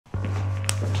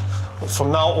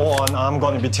From now on, I'm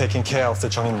going to be taking care of the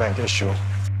Jeongin Bank issue.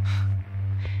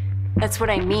 That's what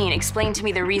I mean. Explain to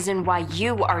me the reason why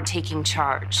you are taking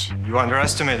charge. You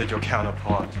underestimated your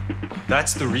counterpart.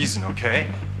 That's the reason, okay?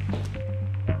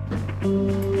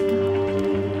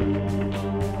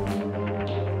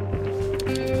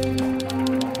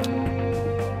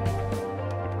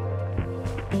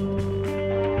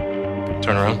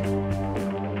 Turn around.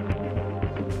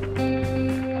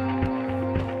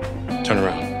 Turn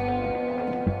around.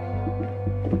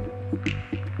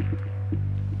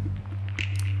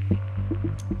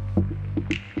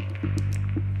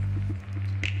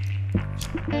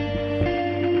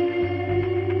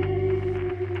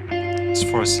 It's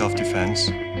for self-defense.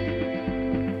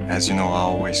 As you know, I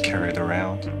always carry it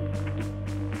around.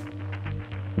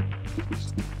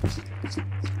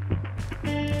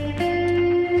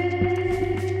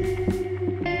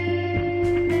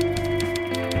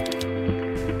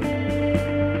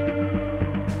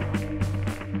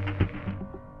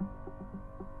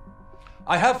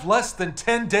 I have less than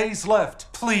 10 days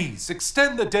left. Please,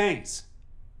 extend the days.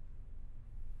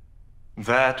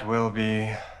 That will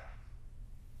be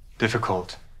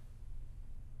difficult.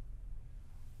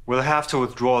 We'll have to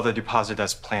withdraw the deposit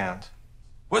as planned.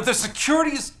 Well, the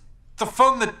security is the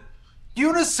fund that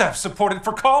UNICEF supported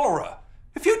for cholera.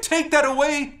 If you take that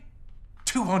away,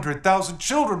 200,000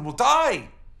 children will die.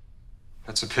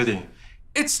 That's a pity.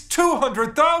 It's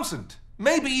 200,000,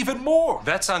 maybe even more.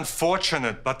 That's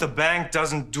unfortunate, but the bank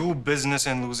doesn't do business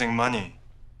in losing money.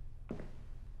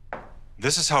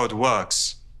 This is how it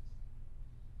works.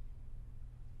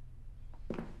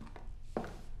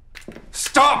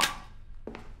 Stop!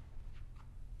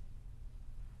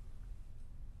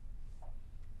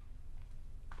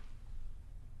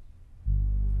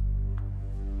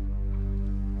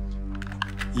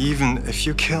 Even if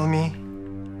you kill me,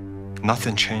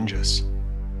 nothing changes.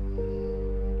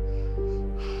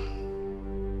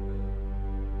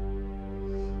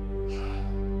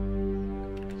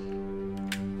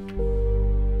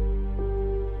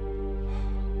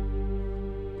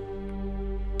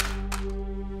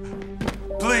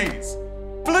 Please,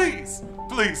 please,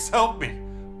 please help me.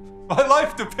 My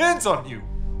life depends on you.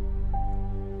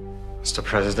 Mr.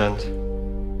 President,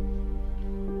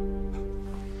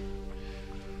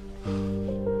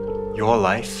 your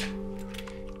life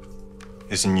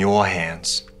is in your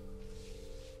hands.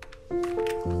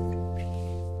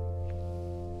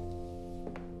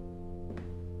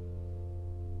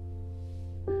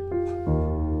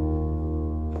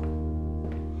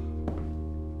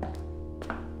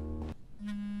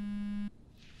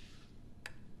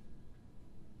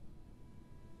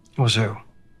 오세요.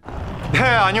 네,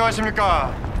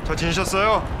 안녕하십니까. 저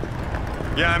지내셨어요?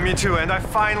 Yeah, me too. And I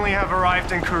finally have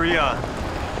arrived in Korea.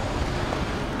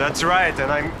 That's right,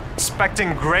 and I'm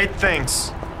expecting great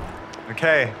things.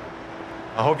 Okay,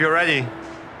 I hope you're ready.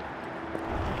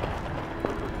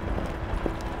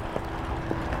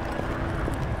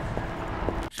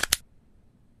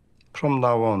 From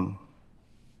now on,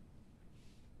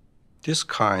 this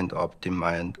kind of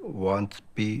demand won't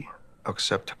be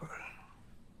acceptable.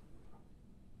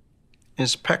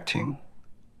 Inspecting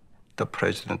the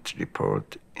president's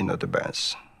report in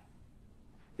advance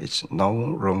is no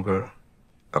longer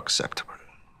acceptable.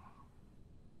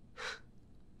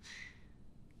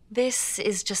 This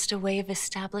is just a way of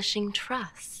establishing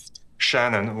trust.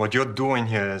 Shannon, what you're doing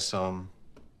here is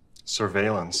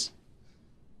surveillance.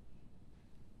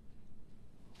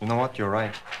 You know what? You're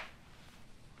right.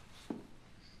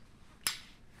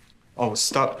 Oh,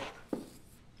 stop.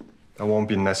 That won't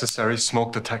be necessary.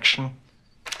 Smoke detection.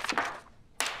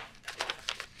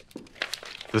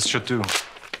 This should do.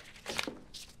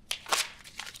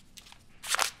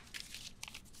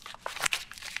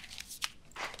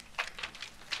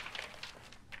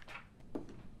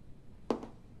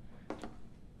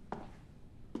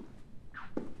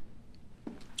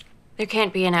 There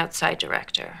can't be an outside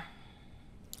director.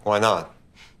 Why not?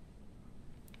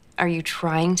 Are you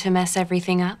trying to mess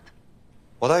everything up?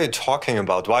 What are you talking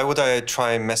about? Why would I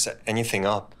try and mess anything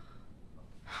up?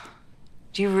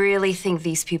 Do you really think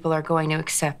these people are going to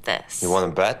accept this? You want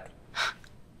to bet?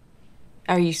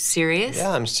 Are you serious?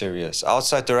 Yeah, I'm serious.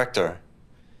 Outside director.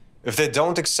 If they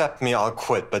don't accept me, I'll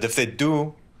quit. But if they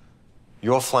do,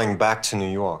 you're flying back to New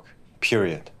York.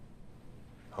 Period.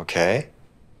 Okay?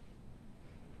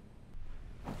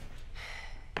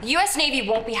 The US Navy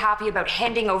won't be happy about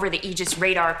handing over the Aegis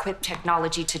radar-equipped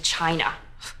technology to China.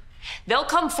 They'll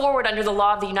come forward under the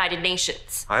law of the United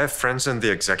Nations. I have friends in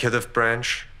the executive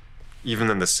branch,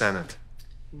 even in the Senate.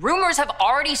 Rumors have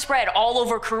already spread all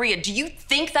over Korea. Do you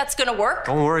think that's gonna work?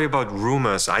 Don't worry about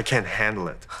rumors. I can't handle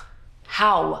it.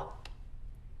 How?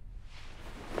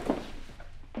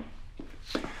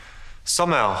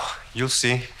 Somehow, you'll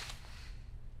see.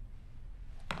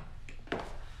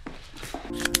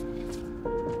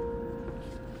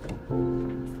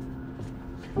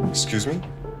 Excuse me?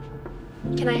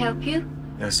 Can I help you?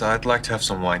 Yes, I'd like to have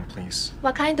some wine, please.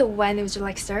 What kind of wine would you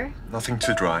like, sir? Nothing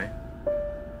too dry.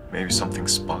 Maybe something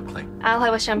sparkling. I'll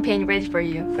have a champagne ready for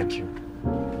you. Thank you.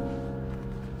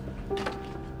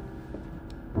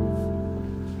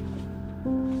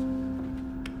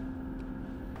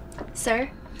 Sir?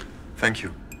 Thank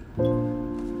you.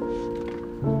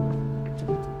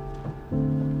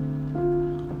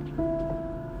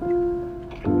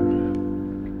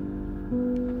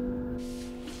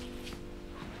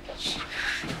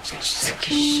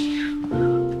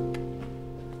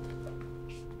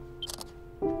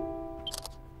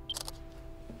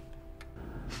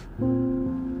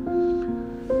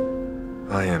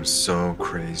 I am so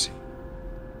crazy.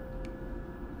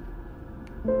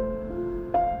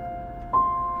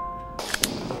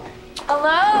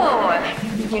 Hello.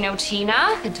 You know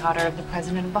Tina, the daughter of the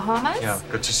president of Bahamas? Yeah,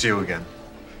 good to see you again.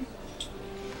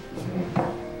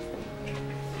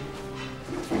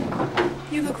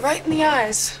 You look right in the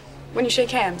eyes when you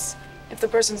shake hands. If the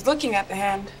person's looking at the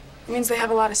hand, it means they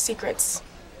have a lot of secrets.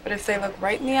 But if they look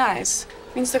right in the eyes,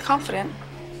 it means they're confident.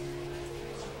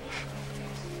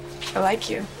 I like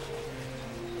you.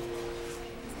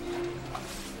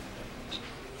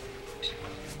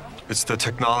 It's the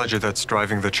technology that's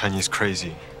driving the Chinese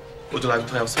crazy. Would you like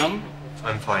to have some?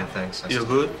 I'm fine, thanks. You're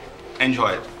good? Enjoy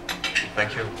it.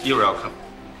 Thank you. You're welcome.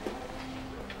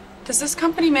 Does this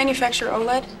company manufacture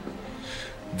OLED?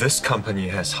 This company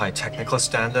has high technical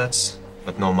standards,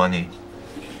 but no money.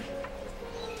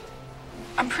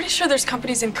 I'm pretty sure there's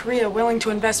companies in Korea willing to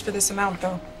invest for this amount,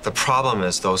 though. The problem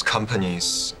is those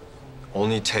companies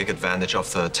only take advantage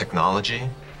of the technology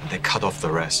and they cut off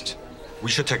the rest. We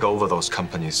should take over those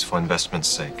companies for investment's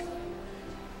sake.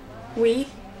 We?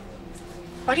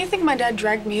 Why do you think my dad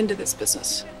dragged me into this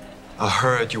business? I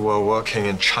heard you were working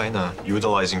in China,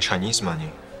 utilizing Chinese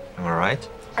money. Am I right?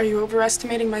 Are you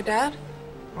overestimating my dad?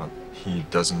 Well, he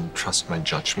doesn't trust my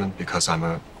judgment because I'm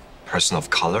a person of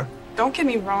color? Don't get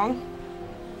me wrong.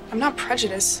 I'm not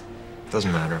prejudiced.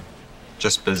 Doesn't matter.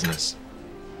 Just business.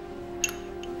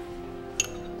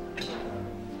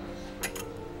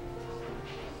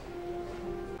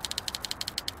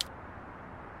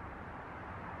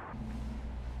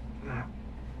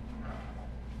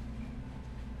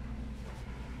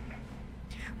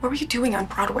 What were you doing on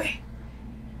Broadway?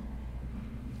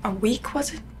 A week,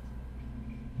 was it?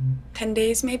 10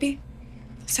 days, maybe?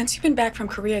 Since you've been back from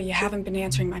Korea, you haven't been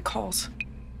answering my calls.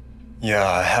 Yeah,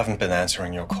 I haven't been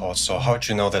answering your calls, so how'd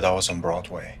you know that I was on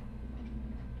Broadway?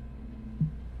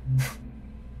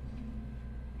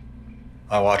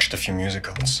 I watched a few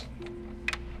musicals.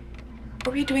 What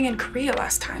were you doing in Korea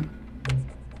last time?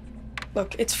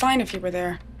 Look, it's fine if you were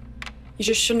there. You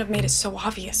just shouldn't have made it so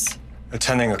obvious.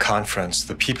 Attending a conference.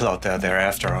 The people out there, they're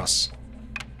after us.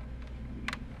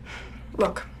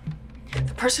 Look,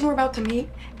 the person we're about to meet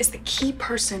is the key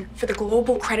person for the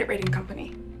global credit rating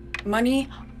company. Money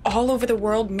all over the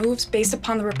world moves based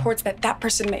upon the reports that that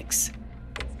person makes.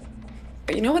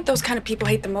 But you know what those kind of people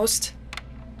hate the most?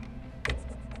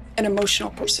 An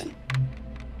emotional person.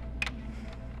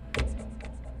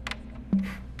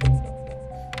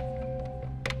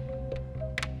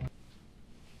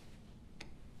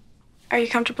 Are you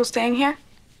comfortable staying here?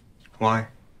 Why?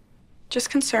 Just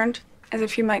concerned, as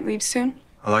if you might leave soon.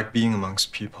 I like being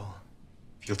amongst people.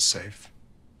 Feels safe.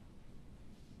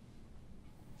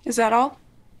 Is that all?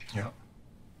 Yeah.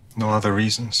 No other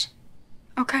reasons.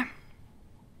 Okay.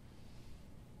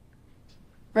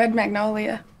 Red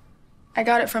Magnolia. I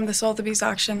got it from the Sotheby's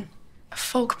auction. A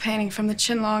folk painting from the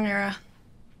Qinlong era.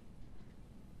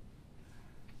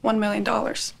 $1 million.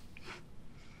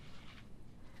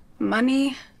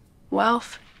 Money,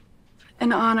 wealth,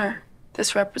 and honor.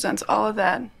 This represents all of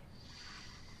that.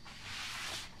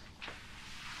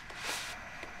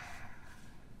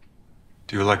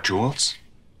 Do you like jewels?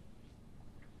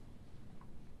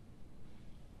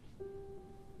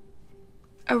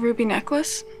 A ruby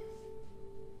necklace?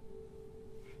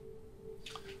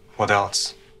 What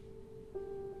else?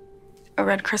 A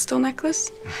red crystal necklace?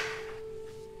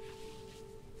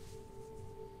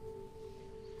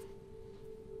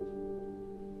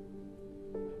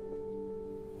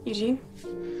 Eugene?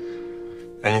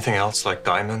 Anything else like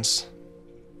diamonds?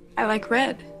 I like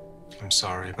red. I'm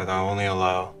sorry, but I only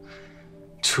allow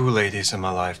 2 ladies in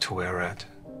my life to wear red.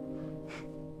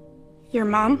 Your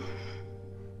mom?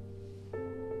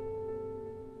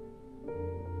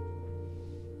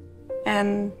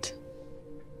 And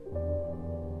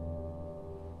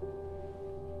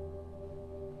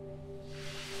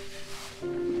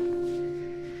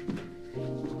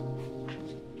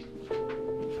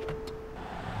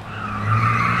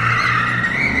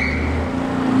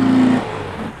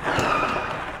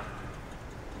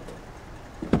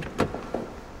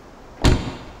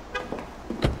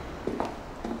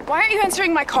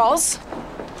answering my calls?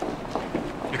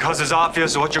 Because it's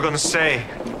obvious what you're gonna say.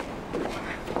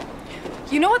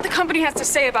 You know what the company has to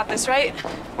say about this, right?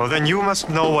 Well, then you must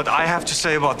know what I have to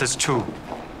say about this too.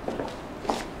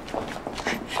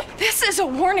 This is a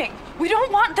warning. We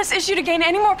don't want this issue to gain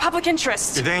any more public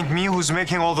interest. It ain't me who's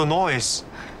making all the noise.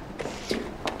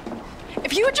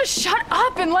 If you would just shut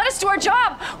up and let us do our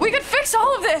job, we could fix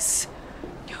all of this.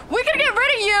 We could get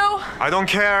rid of you. I don't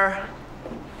care.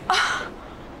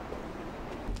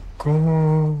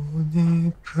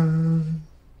 꽃잎은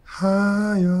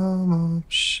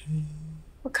하염없이.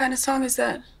 What kind of song is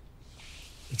that?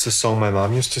 It's a song my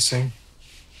mom used to sing.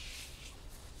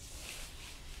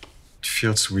 It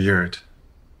feels weird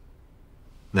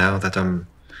now that I'm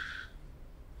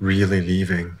really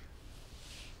leaving.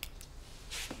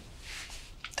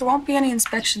 There won't be any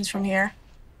inspections from here.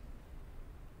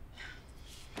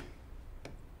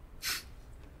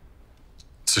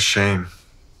 It's a shame.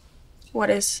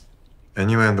 What is?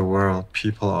 Anywhere in the world,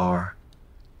 people are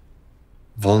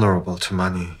vulnerable to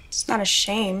money. It's not a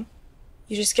shame.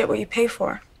 You just get what you pay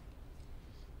for.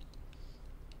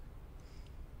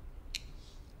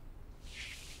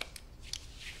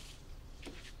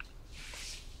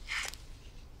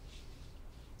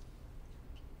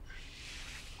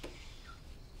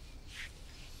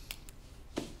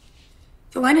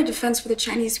 The line of defense for the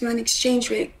Chinese yuan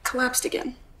exchange rate collapsed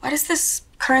again. Why does this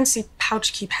currency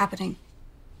pouch keep happening?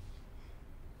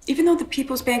 Even though the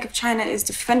People's Bank of China is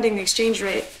defending the exchange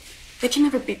rate, they can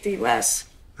never beat the US.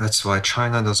 That's why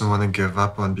China doesn't want to give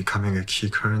up on becoming a key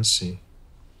currency.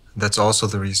 That's also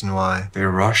the reason why they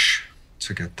rush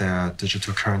to get their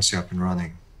digital currency up and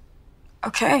running.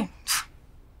 Okay.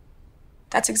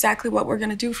 That's exactly what we're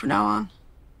gonna do from now on.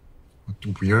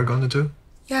 What we're gonna do?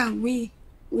 Yeah, we.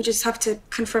 We just have to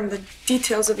confirm the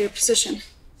details of your position.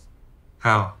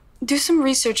 How? Do some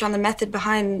research on the method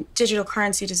behind digital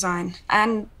currency design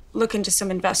and look into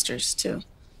some investors, too.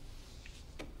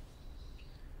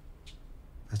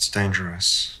 That's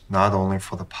dangerous, not only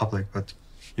for the public, but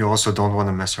you also don't want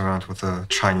to mess around with the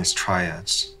Chinese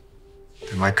triads.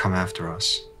 They might come after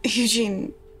us.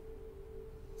 Eugene,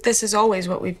 this is always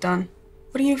what we've done.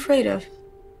 What are you afraid of?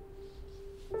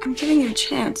 I'm giving you a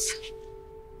chance.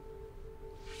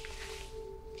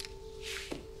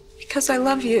 Because I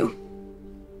love you.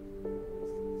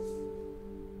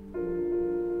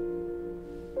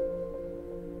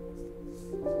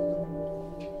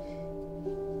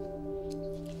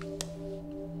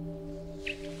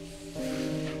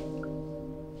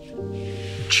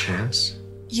 Chance?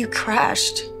 You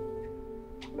crashed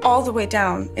all the way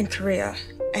down in Korea,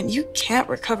 and you can't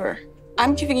recover.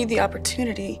 I'm giving you the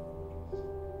opportunity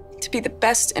to be the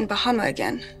best in Bahama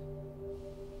again.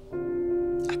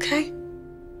 Okay?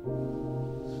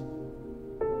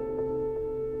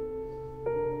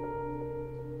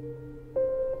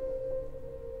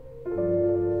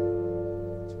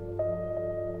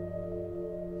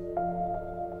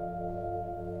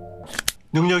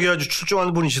 능력이 아주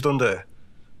출중한 분이시던데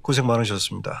고생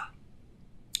많으셨습니다.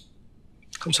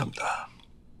 감사합니다.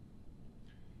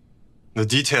 The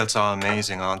details are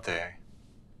amazing, aren't they?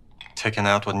 Taking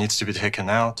out what needs to be taken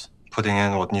out, putting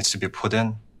in what needs to be put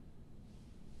in.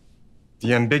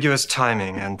 The ambiguous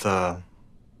timing and the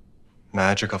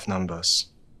magic of numbers.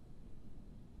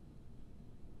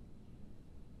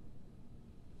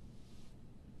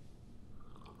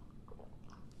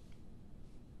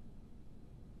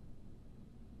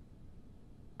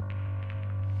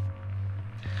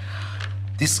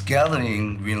 This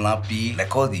gathering will not be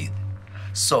recorded,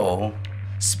 so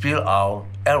spill out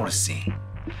everything.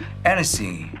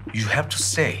 Anything you have to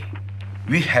say.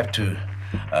 We have to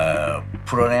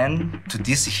put an end to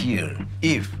this here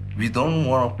if we don't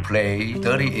want to play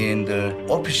dirty in the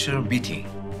official meeting.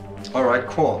 All right,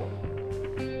 cool.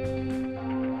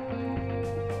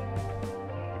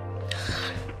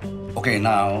 Okay,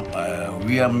 now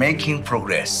we are making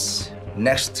progress.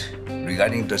 Next,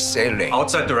 regarding the sale rate.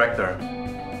 Outside director.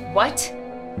 What?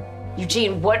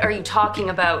 Eugene, what are you talking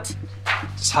about?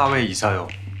 사회 이사요.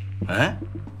 Huh?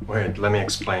 Wait, let me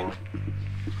explain.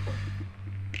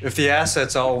 If the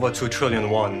assets are over 2 trillion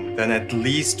won, then at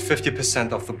least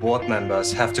 50% of the board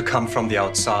members have to come from the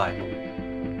outside.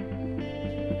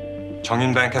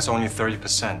 Chongyun Bank has only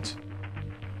 30%.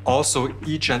 Also,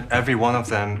 each and every one of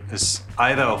them is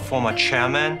either a former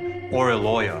chairman or a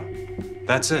lawyer.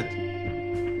 That's it.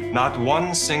 Not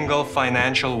one single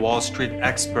financial Wall Street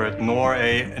expert nor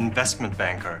an investment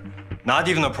banker. Not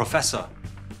even a professor.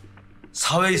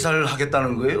 사회이사를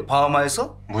하겠다는 거예요?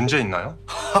 바하마에서? 문제 있나요?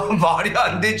 말이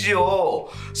안 되지요.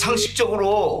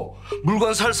 상식적으로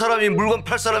물건 살 사람이 물건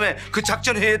팔 사람의 그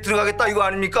작전 회의에 들어가겠다 이거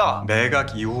아닙니까?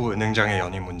 매각 이후 은행장의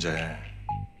연임 문제.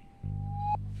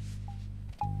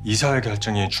 이사회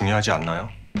결정이 중요하지 않나요?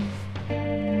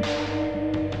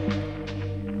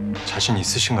 자신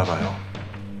있으신가 봐요.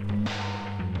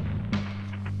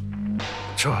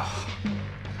 저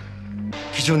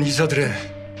기존 이사들의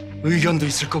의견도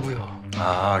있을 거고요.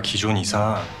 아, 기존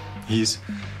이사. He's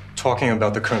talking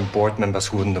about the current board members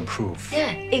who wouldn't approve.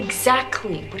 Yeah,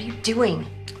 exactly. What are you doing?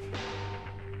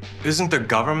 Isn't the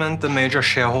government the major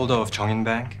shareholder of Jeongin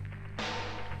Bank?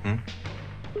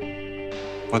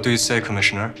 What do you say,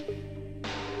 Commissioner?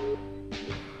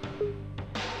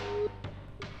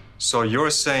 So you're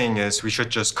saying is we should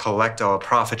just collect our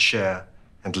profit share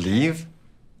and leave?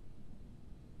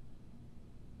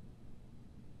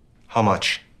 How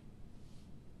much?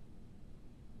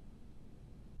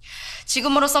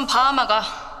 지금으로선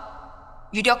바하마가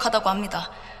유력하다고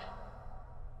합니다.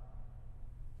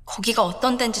 거기가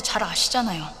어떤 데인지 잘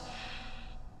아시잖아요.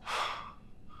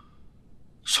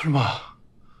 설마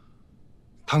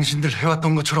당신들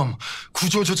해왔던 것처럼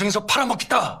구조조정해서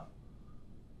팔아먹겠다.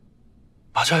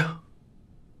 맞아요?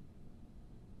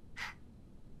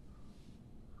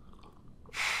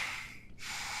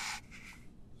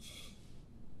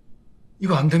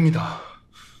 이거 안 됩니다.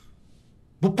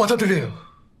 못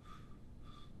받아들여요.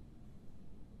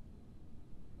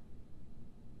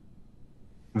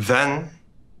 Then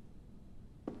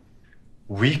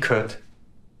we could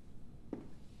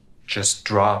just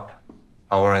drop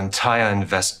our entire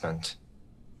investment.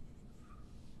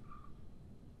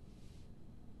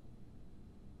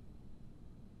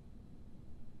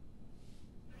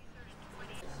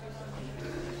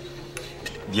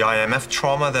 The IMF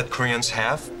trauma that Koreans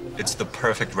have, it's the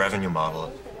perfect revenue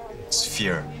model. It's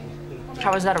fear.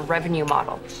 How is that a revenue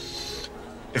model?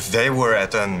 If they were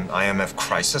at an IMF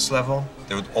crisis level,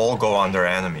 they would all go under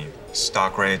enemy.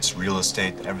 Stock rates, real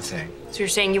estate, everything. So you're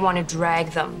saying you want to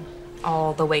drag them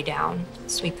all the way down,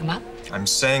 sweep them up? I'm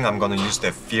saying I'm gonna use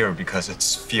their fear because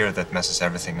it's fear that messes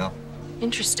everything up.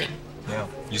 Interesting. Yeah.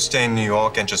 You stay in New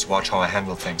York and just watch how I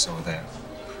handle things over there.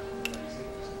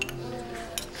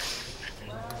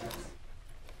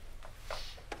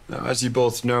 Now, as you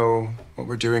both know, what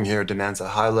we're doing here demands a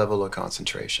high level of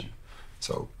concentration.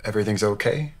 So, everything's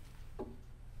okay?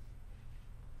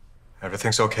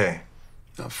 Everything's okay.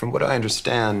 Now, from what I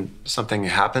understand, something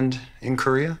happened in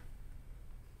Korea.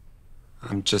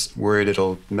 I'm just worried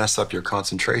it'll mess up your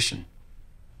concentration.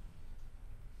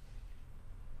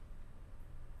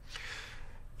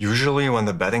 Usually when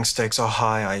the betting stakes are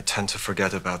high, I tend to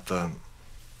forget about the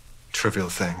trivial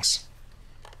things.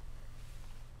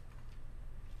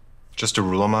 Just a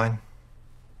rule of mine.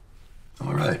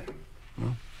 All right.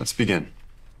 Well, let's begin.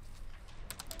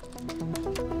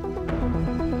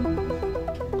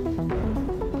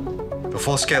 The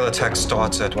full-scale attack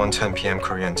starts at 1:10 p.m.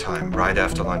 Korean time, right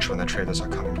after lunch when the traders are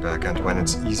coming back and when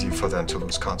it's easy for them to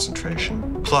lose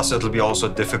concentration. Plus, it'll be also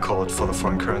difficult for the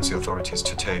foreign currency authorities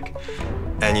to take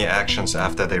any actions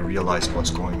after they realize what's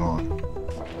going on.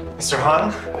 Mr.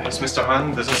 Han, it's Mr.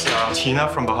 Han. This is Tina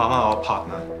from Bahama, our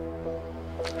partner.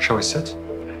 Shall we sit?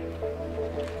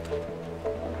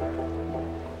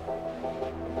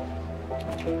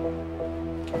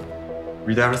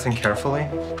 Read everything carefully.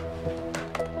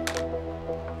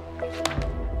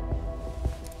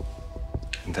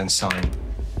 And then sign.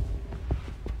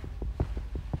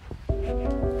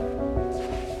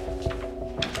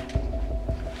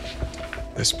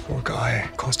 This poor guy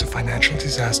caused a financial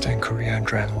disaster in Korea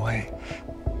and ran away.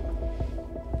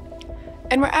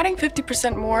 And we're adding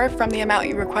 50% more from the amount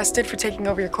you requested for taking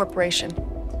over your corporation.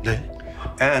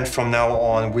 And from now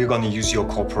on, we're gonna use your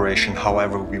corporation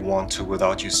however we want to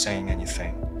without you saying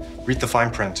anything. Read the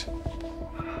fine print.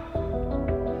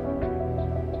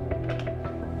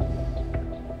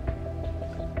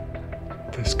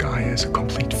 This guy is a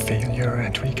complete failure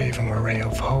and we gave him a ray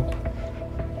of hope.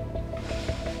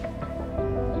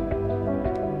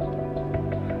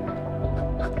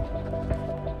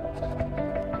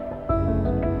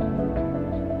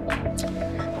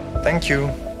 Thank you.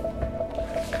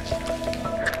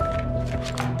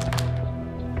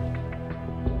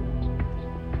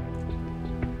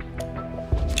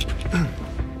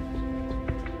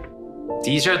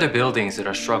 These are the buildings that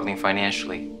are struggling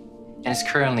financially, and it's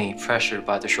currently pressured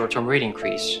by the short-term rate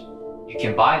increase. You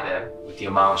can buy them with the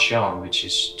amount shown, which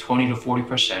is 20 to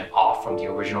 40% off from the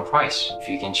original price. If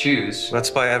you can choose... Let's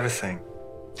buy everything.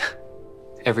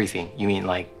 Everything? You mean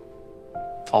like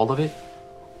all of it?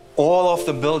 All of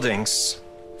the buildings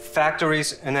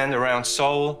factories in and around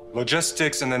Seoul,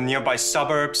 logistics in the nearby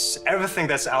suburbs, everything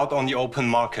that's out on the open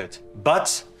market.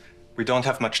 But we don't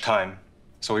have much time,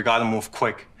 so we gotta move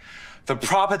quick. The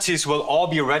properties will all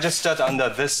be registered under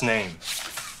this name.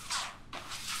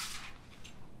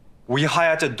 We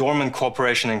hired a dormant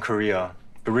corporation in Korea.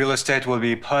 The real estate will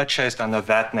be purchased under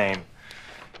that name.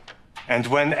 And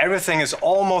when everything is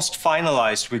almost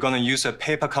finalized, we're gonna use a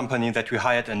paper company that we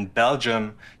hired in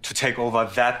Belgium to take over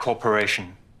that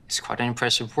corporation. It's quite an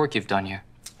impressive work you've done here.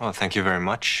 Well, thank you very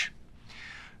much.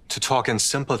 To talk in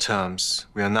simple terms,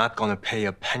 we are not gonna pay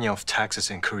a penny of taxes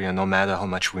in Korea, no matter how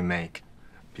much we make.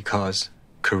 Because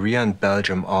Korea and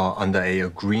Belgium are under an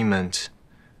agreement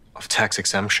of tax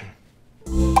exemption.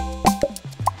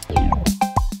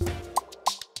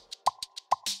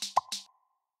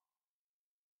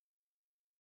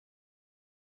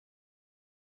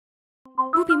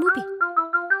 Movie.